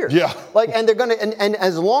 100 years. Yeah. And they're going to, and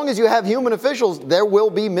as long as you have human officials, there will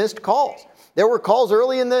be missed calls. There were calls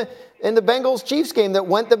early in the Bengals-Chiefs game that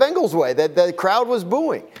went the Bengals' way, that the crowd was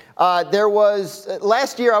booing. There was,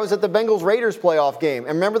 last year I was at the Bengals-Raiders playoff game.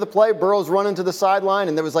 And remember the play? Burrow's running to the sideline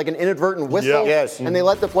and there was like an inadvertent whistle. Yeah. Yes. And they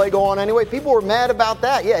let the play go on anyway. People were mad about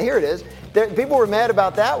that. Yeah, here it is. People were mad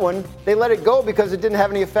about that one. They let it go because it didn't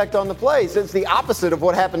have any effect on the play. So it's the opposite of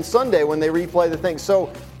what happened Sunday when they replay the thing.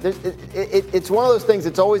 So it's one of those things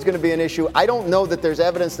that's always going to be an issue. I don't know that there's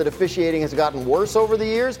evidence that officiating has gotten worse over the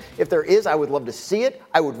years. If there is, I would love to see it.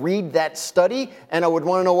 I would read that study, and I would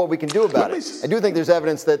want to know what we can do about it. I do think there's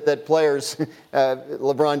evidence that players,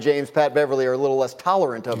 LeBron James, Pat Beverly, are a little less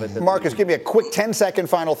tolerant of it. Marcus, give me a quick 10-second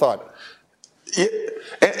final thought. Yeah,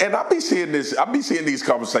 and I be seeing these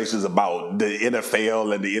conversations about the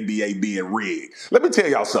NFL and the NBA being rigged. Let me tell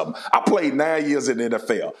y'all something. I played 9 years in the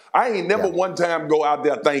NFL. I ain't never one time go out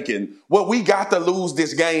there thinking, well, we got to lose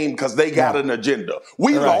this game because they got an agenda.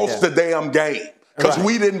 We lost the damn game because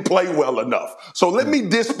we didn't play well enough. So let me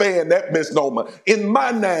disband that misnomer. In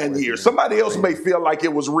my 9 years, somebody else may feel like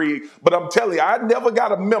it was rigged, but I'm telling you, I never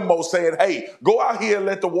got a memo saying, hey, go out here and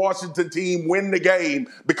let the Washington team win the game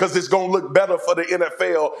because it's going to look better for the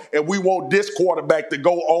NFL and we want this quarterback to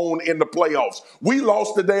go on in the playoffs. We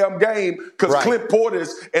lost the damn game because Clint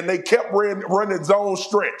Portis and they kept running zone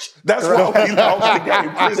stretch. That's why we lost the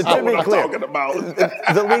game. Chris knows what I'm talking about.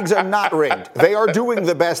 The leagues are not rigged. They are doing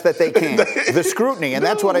the best that they can. The scrutiny, and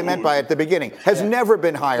that's what I meant by at the beginning, has never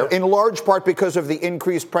been higher, in large part because of the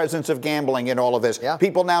increased presence of gambling in all of this. Yeah.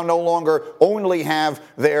 People now no longer only have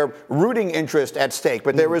their rooting interest at stake,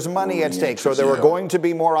 but there is money at stake. So there are going to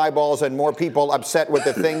be more eyeballs and more people upset with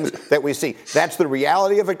the things that we see. That's the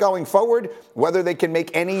reality of it going forward. Whether they can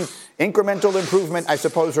make any incremental improvement, I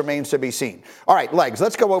suppose, remains to be seen. All right, Legs,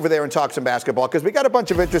 let's go over there and talk some basketball because we got a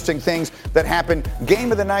bunch of interesting things that happened.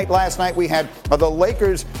 Game of the night last night, we had the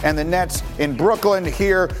Lakers and the Nets in Brooklyn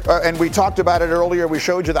here, and we talked about it earlier. We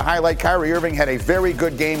showed you the highlight. Kyrie Irving had a very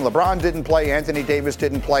good game. LeBron didn't play. Anthony Davis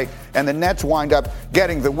didn't play. And the Nets wind up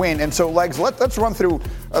getting the win. And so, Legs, let's run through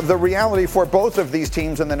the reality for both of these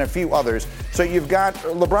teams and then a few others. So you've got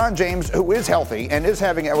LeBron James, who is healthy and is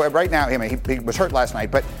having, right now, he was hurt last night,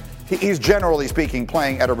 but he's generally speaking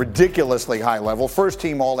playing at a ridiculously high level,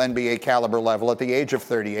 first-team All-NBA caliber level at the age of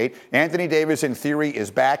 38. Anthony Davis, in theory, is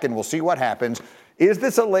back, and we'll see what happens. Is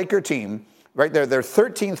this a Laker team? Right, they're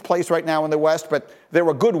 13th place right now in the West, but they're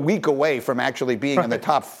a good week away from actually being in the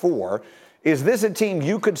top four. Is this a team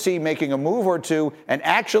you could see making a move or two and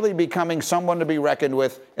actually becoming someone to be reckoned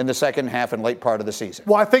with in the second half and late part of the season?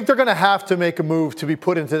 Well, I think they're going to have to make a move to be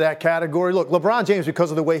put into that category. Look, LeBron James, because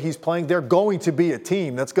of the way he's playing, they're going to be a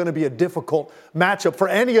team that's going to be a difficult matchup for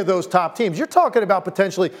any of those top teams. You're talking about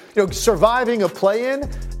potentially, surviving a play-in,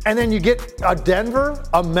 and then you get a Denver,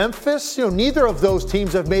 a Memphis. Neither of those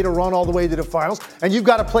teams have made a run all the way to the finals, and you've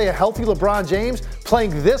got to play a healthy LeBron James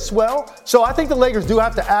playing this well. So I think the Lakers do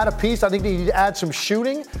have to add a piece. I think they need to add some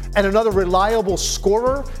shooting and another reliable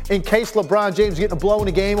scorer in case LeBron James getting a blow in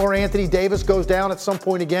a game or Anthony Davis goes down at some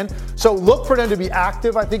point again. So look for them to be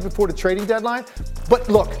active, I think, before the trading deadline. But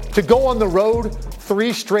look, to go on the road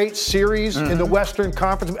 3 straight series in the Western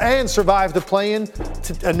Conference and survive the play-in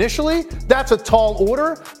initially, that's a tall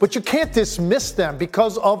order, but you can't dismiss them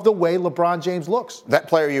because of the way LeBron James looks. That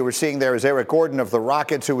player you were seeing there is Eric Gordon of the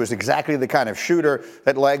Rockets, who was exactly the kind of shooter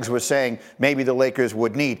that Legs was saying maybe the Lakers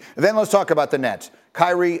would need. And then let's talk about the Nets.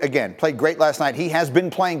 Kyrie, again, played great last night. He has been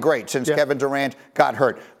playing great since Kevin Durant got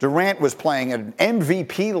hurt. Durant was playing at an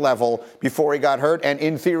MVP level before he got hurt, and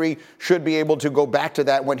in theory should be able to go back to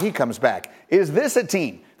that when he comes back. Is this a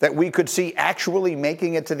team that we could see actually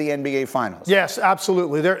making it to the NBA Finals? Yes,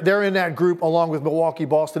 absolutely. They're in that group along with Milwaukee,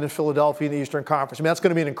 Boston, and Philadelphia in the Eastern Conference. I mean, that's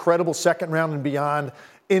going to be an incredible second round and beyond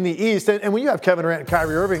in the East. And when you have Kevin Durant and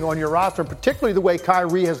Kyrie Irving on your roster, and particularly the way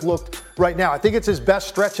Kyrie has looked right now, I think it's his best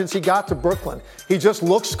stretch since he got to Brooklyn. He just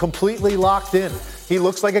looks completely locked in. He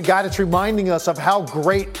looks like a guy that's reminding us of how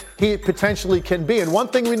great he potentially can be. And one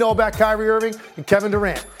thing we know about Kyrie Irving and Kevin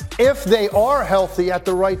Durant, if they are healthy at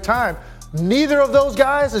the right time, neither of those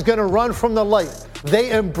guys is going to run from the light.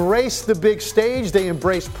 They embrace the big stage. They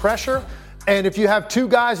embrace pressure. And if you have 2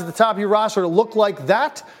 guys at the top of your roster that look like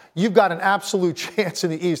that, you've got an absolute chance in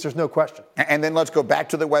the East. There's no question. And then let's go back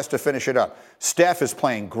to the West to finish it up. Steph is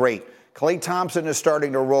playing great. Klay Thompson is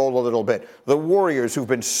starting to roll a little bit. The Warriors, who've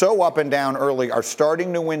been so up and down early, are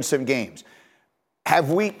starting to win some games. Have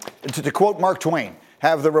we, to quote Mark Twain,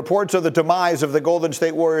 have the reports of the demise of the Golden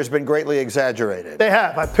State Warriors been greatly exaggerated? They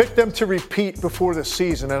have. I picked them to repeat before the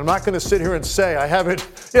season, and I'm not going to sit here and say I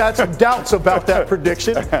haven't. I had some doubts about that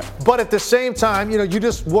prediction. But at the same time, you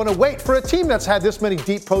just want to wait for a team that's had this many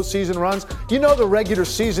deep postseason runs. The regular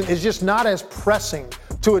season is just not as pressing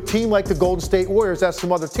to a team like the Golden State Warriors as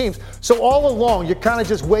some other teams. So all along, you're kind of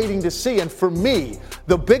just waiting to see. And for me,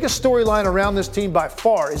 the biggest storyline around this team by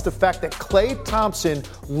far is the fact that Klay Thompson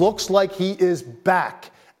looks like he is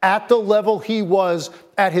back at the level he was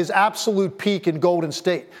at his absolute peak in Golden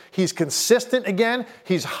State. He's consistent again.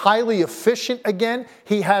 He's highly efficient again.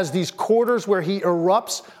 He has these quarters where he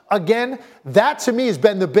erupts again. That, to me, has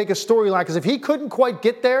been the biggest storyline, because if he couldn't quite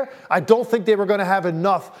get there, I don't think they were going to have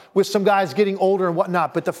enough with some guys getting older and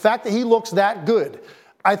whatnot. But the fact that he looks that good,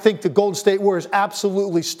 I think the Golden State Warriors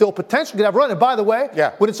absolutely still potentially could have a run. And by the way,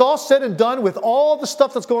 when it's all said and done with all the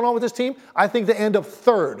stuff that's going on with this team, I think they end up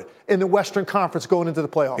 3rd in the Western Conference going into the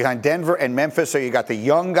playoffs. Behind Denver and Memphis, so you got the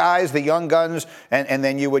young guys, the young guns, and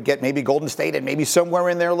then you would get maybe Golden State and maybe somewhere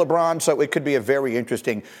in there LeBron. So it could be a very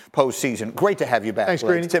interesting postseason. Great to have you back. Thanks,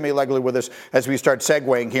 Greeny. Timmy Legler with us as we start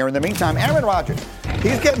segueing here. In the meantime, Aaron Rodgers,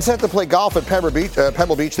 he's getting set to play golf at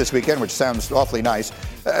Pebble Beach this weekend, which sounds awfully nice.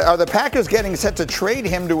 Are the Packers getting set to trade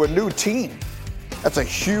him to a new team? That's a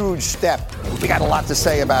huge step. We got a lot to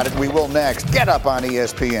say about it. We will next. Get Up on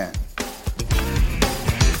ESPN.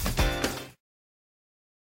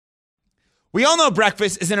 We all know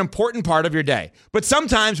breakfast is an important part of your day, but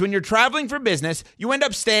sometimes when you're traveling for business, you end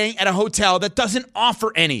up staying at a hotel that doesn't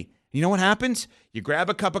offer any. You know what happens? You grab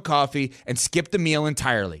a cup of coffee and skip the meal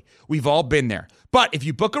entirely. We've all been there. But if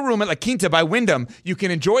you book a room at La Quinta by Wyndham, you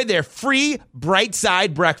can enjoy their free Bright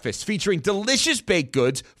Side breakfast featuring delicious baked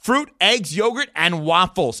goods, fruit, eggs, yogurt, and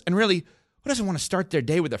waffles. And really, who doesn't want to start their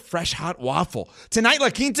day with a fresh, hot waffle? Tonight, La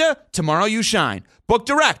Quinta, tomorrow you shine. Book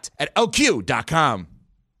direct at LQ.com.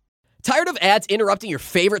 Tired of ads interrupting your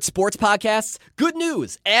favorite sports podcasts? Good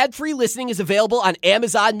news! Ad-free listening is available on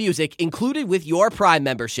Amazon Music, included with your Prime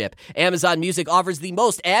membership. Amazon Music offers the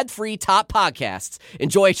most ad-free top podcasts.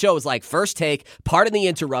 Enjoy shows like First Take, Pardon the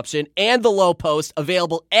Interruption, and The Low Post,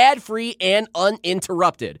 available ad-free and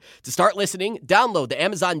uninterrupted. To start listening, download the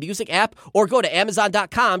Amazon Music app or go to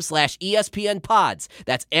Amazon.com/ESPN Pods.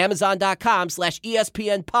 That's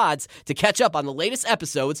Amazon.com/ESPN Pods to catch up on the latest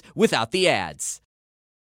episodes without the ads.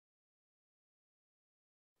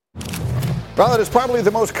 Well, it is probably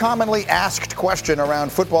the most commonly asked question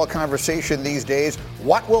around football conversation these days.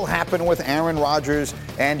 What will happen with Aaron Rodgers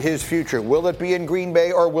and his future? Will it be in Green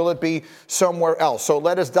Bay or will it be somewhere else? So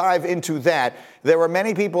let us dive into that. There are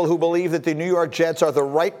many people who believe that the New York Jets are the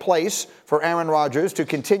right place for Aaron Rodgers to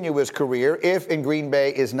continue his career if in Green Bay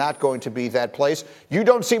is not going to be that place. You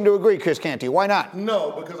don't seem to agree, Chris Canty. Why not?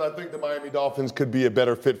 No, because I think the Miami Dolphins could be a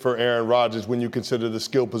better fit for Aaron Rodgers when you consider the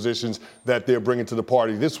skill positions that they're bringing to the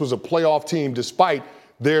party. This was a playoff team despite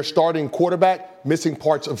their starting quarterback missing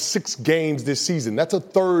parts of 6 games this season. That's a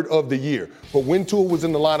third of the year. But when Tua was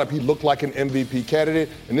in the lineup, he looked like an MVP candidate.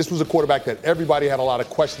 And this was a quarterback that everybody had a lot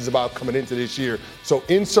of questions about coming into this year. So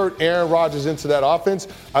insert Aaron Rodgers into that offense.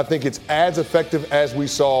 I think it's as effective as we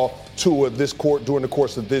saw Tua during the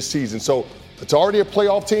course of this season. So it's already a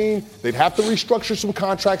playoff team. They'd have to restructure some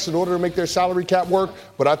contracts in order to make their salary cap work.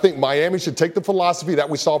 But I think Miami should take the philosophy that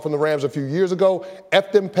we saw from the Rams a few years ago,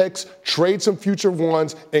 F them picks, trade some future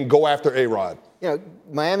ones, and go after A-Rod. You know,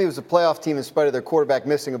 Miami was a playoff team in spite of their quarterback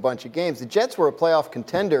missing a bunch of games. The Jets were a playoff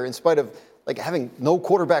contender in spite of having no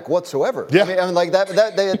quarterback whatsoever. Yeah. I mean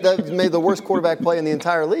that made the worst quarterback play in the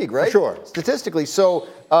entire league, right? Sure. Statistically. So,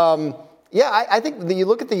 I think you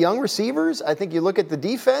look at the young receivers. I think you look at the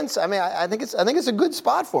defense. I mean, I think it's a good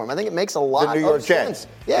spot for him. I think it makes a lot The New York of Jets.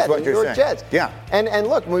 sense. Yeah, the New York Jets. Yeah. And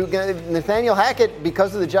look, Nathaniel Hackett,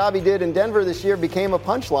 because of the job he did in Denver this year, became a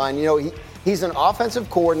punchline. You know, he's an offensive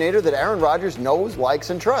coordinator that Aaron Rodgers knows, likes,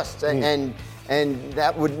 and trusts, and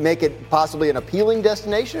that would make it possibly an appealing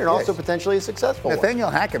destination and also potentially a successful one. Nathaniel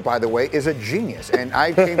Hackett, by the way, is a genius. And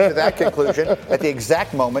I came to that conclusion at the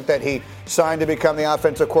exact moment that he signed to become the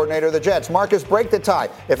offensive coordinator of the Jets. Marcus, break the tie.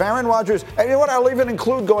 If Aaron Rodgers, and you know what, I'll even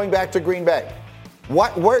include going back to Green Bay.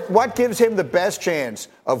 What gives him the best chance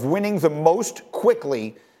of winning the most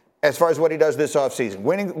quickly as far as what he does this offseason?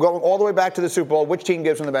 Going all the way back to the Super Bowl, which team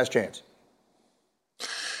gives him the best chance?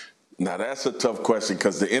 Now, that's a tough question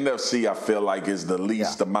because the NFC, I feel like, is the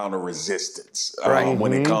least amount of resistance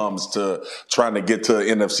when it comes to trying to get to an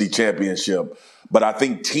NFC championship. But I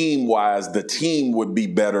think team-wise, the team would be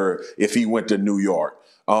better if he went to New York.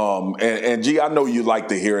 And G, I know you like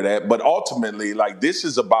to hear that, but ultimately, this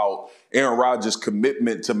is about Aaron Rodgers'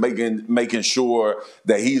 commitment to making sure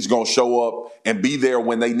that he's going to show up and be there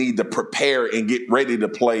when they need to prepare and get ready to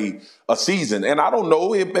play a season. And I don't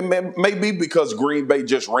know, it may be because Green Bay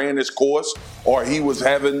just ran its course, or he was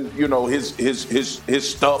having, his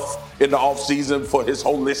stuff in the offseason for his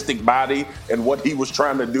holistic body and what he was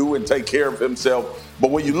trying to do and take care of himself.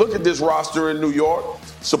 But when you look at this roster in New York,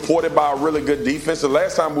 supported by a really good defense, the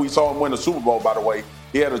last time we saw him win a Super Bowl, by the way,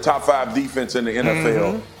 he had a top 5 defense in the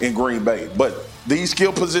NFL in Green Bay. But these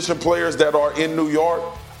skill position players that are in New York,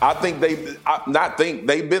 I think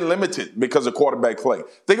they've been limited because of quarterback play.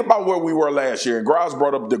 Think about where we were last year, and Grimes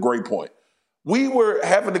brought up the great point. We were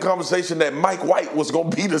having the conversation that Mike White was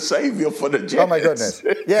going to be the savior for the Jets. Oh, my goodness.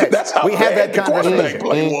 Yeah, that's how we had that the quarterback conversation.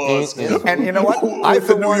 play was. And you know what? With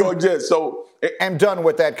the New York Jets. So I'm done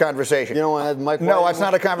with that conversation. You don't want to have Mike White? No, it's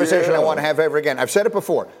not a conversation I want to have ever again. I've said it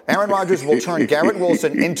before. Aaron Rodgers will turn Garrett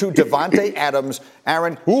Wilson into Devontae Adams.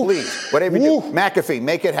 Aaron, please, whatever you do, McAfee,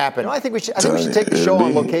 make it happen. I think we should take the show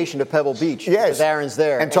on location to Pebble Beach. Yes. With Aaron's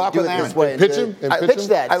there. And talk with Aaron. Pitch him. Pitch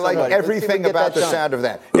that. I like everything about the sound of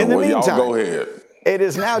that. In the meantime, go ahead. It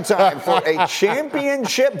is now time for a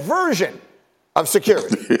championship version of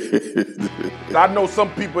security. I know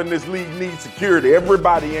some people in this league need security.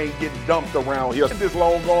 Everybody ain't getting dumped around here. This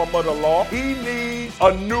long arm of the law, he needs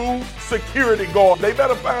a new security guard. They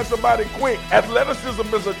better find somebody quick.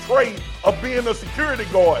 Athleticism is a trait of being a security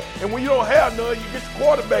guard. And when you don't have none, you get your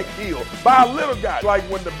quarterback killed by a little guy. Like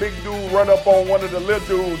when the big dude run up on one of the little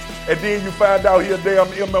dudes and then you find out he a damn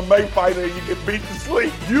MMA fighter and you get beat to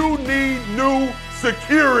sleep. You need new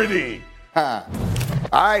security. All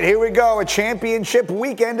right, here we go. A championship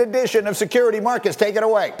weekend edition of Security. Marcus, take it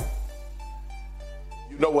away.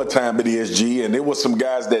 You know what time it is, G, and there was some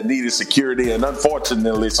guys that needed security, and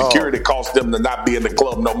unfortunately, security cost them to not be in the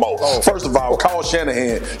club no more. First of all, call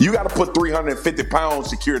Shanahan. You got to put 350-pound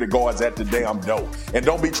security guards at the damn door, and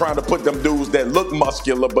don't be trying to put them dudes that look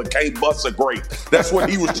muscular but can't bust a grape. That's what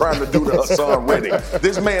he was trying to do to Hassan Reddick.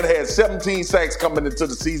 This man had 17 sacks coming into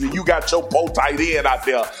the season. You got your tight end out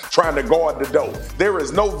there trying to guard the door. There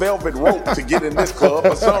is no velvet rope to get in this club.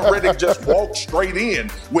 Hassan Reddick just walked straight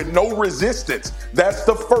in with no resistance. That's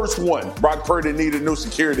the first one. Brock Purdy needed new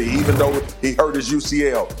security, even though he hurt his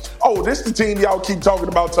UCL. Oh, this the team y'all keep talking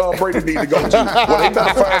about Tom Brady need to go to. Well, they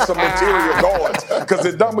better find some interior guards, because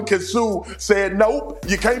the Ndamukong Suh said, nope,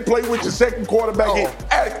 you can't play with your second quarterback.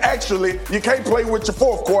 Actually, you can't play with your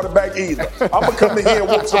fourth quarterback either. I'm going to come in here and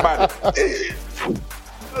whoop somebody.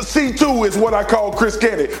 C2 is what I call Chris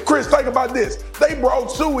Kennedy. Chris, think about this. They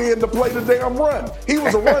brought Sue in to play the damn run. He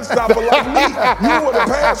was a run stopper like me. You were the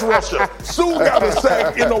pass rusher. Sue got a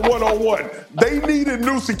sack in a one-on-one. They needed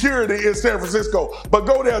new security in San Francisco. But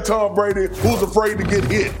go there, Tom Brady, who's afraid to get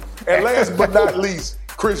hit. And last but not least,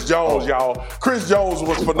 Chris Jones, y'all. Chris Jones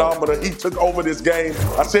was phenomenal. He took over this game.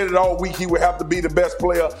 I said it all week. He would have to be the best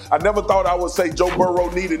player. I never thought I would say Joe Burrow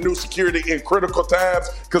needed new security in critical times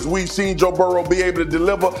because we've seen Joe Burrow be able to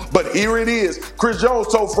deliver. But here it is. Chris Jones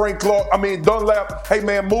told Dunlap, hey,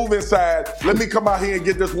 man, move inside. Let me come out here and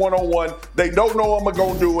get this one-on-one. They don't know I'm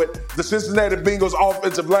going to do it. The Cincinnati Bengals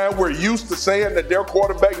offensive line, we're used to saying that their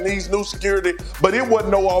quarterback needs new security, but it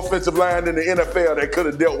wasn't no offensive line in the NFL that could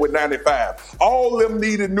have dealt with 95. All them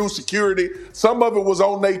needed new security. Some of it was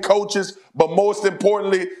on their coaches, but most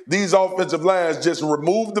importantly, these offensive lines just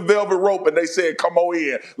removed the velvet rope and they said, come on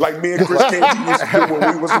in, like me and Chris Kennedy used to do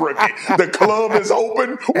when we was rookie. The club is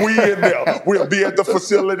open, we in there. We'll be at the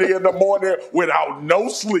facility in the morning without no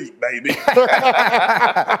sleep, baby.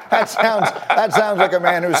 That sounds like a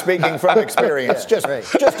man who's speaking from experience. Just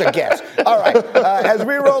a guess. All right, as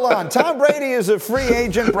we roll on, Tom Brady is a free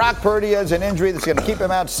agent. Brock Purdy has an injury that's going to keep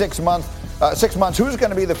him out 6 months. Who's going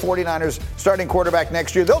to be the 49ers starting quarterback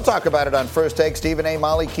next year? They'll talk about it on First Take. Stephen A.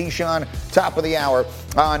 Molly, Keyshawn, top of the hour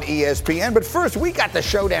on ESPN. But first, we got the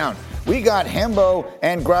showdown. We got Hembo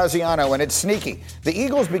and Graziano, and it's sneaky. The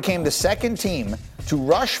Eagles became the second team to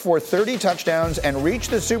rush for 30 touchdowns and reach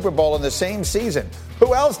the Super Bowl in the same season.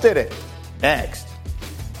 Who else did it? Next.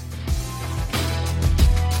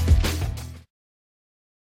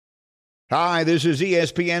 Hi, this is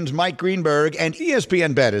ESPN's Mike Greenberg, and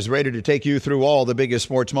ESPN Bet is ready to take you through all the biggest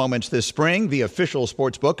sports moments this spring. The official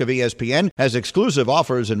sports book of ESPN has exclusive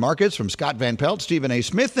offers and markets from Scott Van Pelt, Stephen A.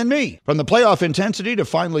 Smith, and me. From the playoff intensity to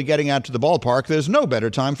finally getting out to the ballpark, there's no better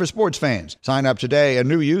time for sports fans. Sign up today, and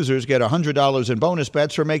new users get $100 in bonus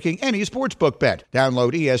bets for making any sportsbook bet.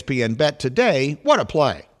 Download ESPN Bet today. What a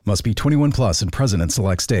play. Must be 21 plus and present in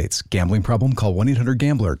select states. Gambling problem? Call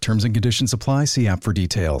 1-800-GAMBLER. Terms and conditions apply. See app for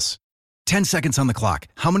details. 10 seconds on the clock.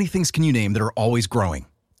 How many things can you name that are always growing?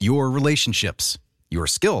 Your relationships, your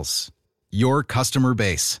skills, your customer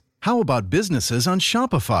base. How about businesses on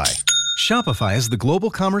Shopify? Shopify is the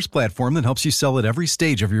global commerce platform that helps you sell at every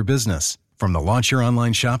stage of your business. From the launch your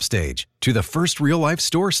online shop stage, to the first real-life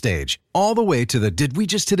store stage, all the way to the did we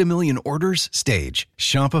just hit a million orders stage.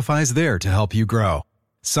 Shopify's there to help you grow.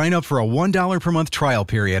 Sign up for a $1 per month trial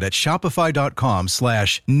period at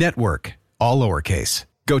shopify.com/network, all lowercase.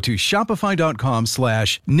 Go to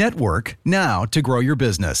shopify.com/network now to grow your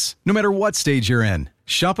business. No matter what stage you're in,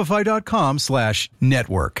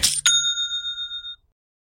 shopify.com/network.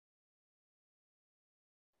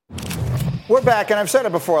 We're back, and I've said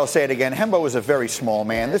it before, I'll say it again. Hembo is a very small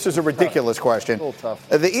man. This is a ridiculous question. A little tough.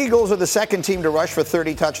 The Eagles are the second team to rush for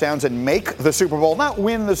 30 touchdowns and make the Super Bowl. Not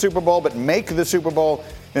win the Super Bowl, but make the Super Bowl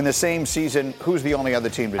in the same season. Who's the only other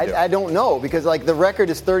team to do it? I don't know, because the record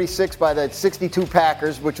is 36 by the 62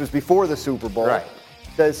 Packers, which was before the Super Bowl. Right.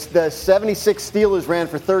 The 76 Steelers ran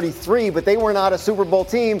for 33, but they were not a Super Bowl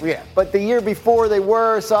team. Yeah. But the year before they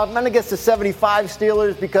were, so I'm going to guess the 75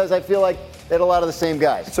 Steelers because I feel like they had a lot of the same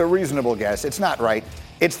guys. It's a reasonable guess. It's not right.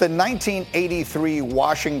 It's the 1983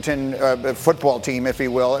 Washington football team, if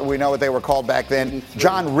you will. We know what they were called back then.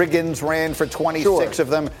 John Riggins ran for 26 of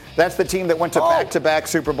them. That's the team that went to back-to-back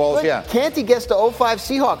Super Bowls. Yeah. Canty guessed the 05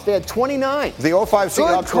 Seahawks. They had 29. The 05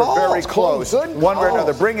 Seahawks were very close. One way or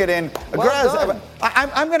another. Bring it in. Well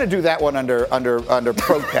I'm going to do that one under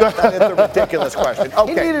protest. It's a ridiculous question.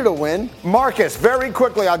 Okay. He needed a win. Marcus, very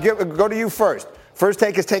quickly, I'll go to you first. First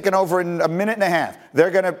Take is taken over in a minute and a half.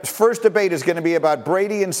 First debate is going to be about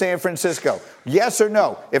Brady in San Francisco. Yes or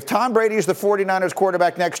no? If Tom Brady is the 49ers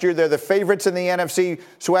quarterback next year, they're the favorites in the NFC.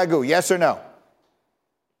 Swagoo, yes or no?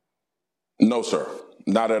 No, sir.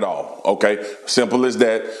 Not at all. Okay. Simple as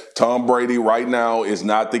that. Tom Brady right now is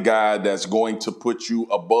not the guy that's going to put you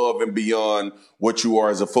above and beyond what you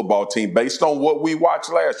are as a football team based on what we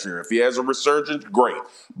watched last year. If he has a resurgence, great.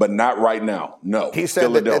 But not right now. No. He said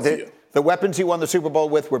Philadelphia. The weapons he won the Super Bowl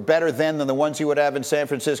with were better then than the ones he would have in San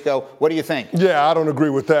Francisco. What do you think? Yeah, I don't agree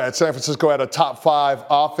with that. San Francisco had a top 5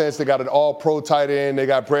 offense. They got an all-pro tight end. They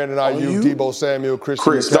got Brandon Ayuk, Debo Samuel,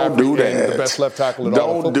 Christian McCaffrey, don't do that. And the best left tackle in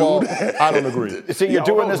all of football. Do that. I don't agree. See, you're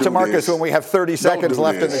doing this to Marcus when we have 30 seconds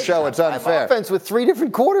left in the show. It's unfair. Offense with 3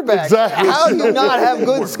 different quarterbacks. Exactly. How do you not have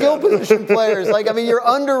good skill position players? You're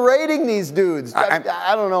underrating these dudes.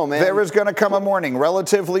 I don't know, man. There is going to come a morning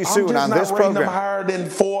relatively soon on this program. I'm higher than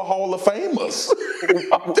 4 Hall of Famers.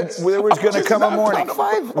 There was going to come a morning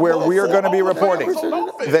where we are going to be reporting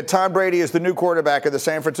that Tom Brady is the new quarterback of the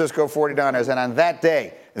San Francisco 49ers, and on that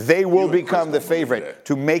day, they will become the favorite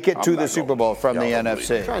to make it to the Super Bowl from the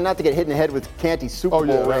NFC. Trying not to get hit in the head with Canty's Super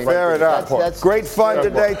Bowl ring. Fair enough. That's Great fun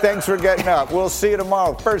today. Thanks for getting up. We'll see you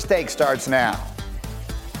tomorrow. First Take starts now.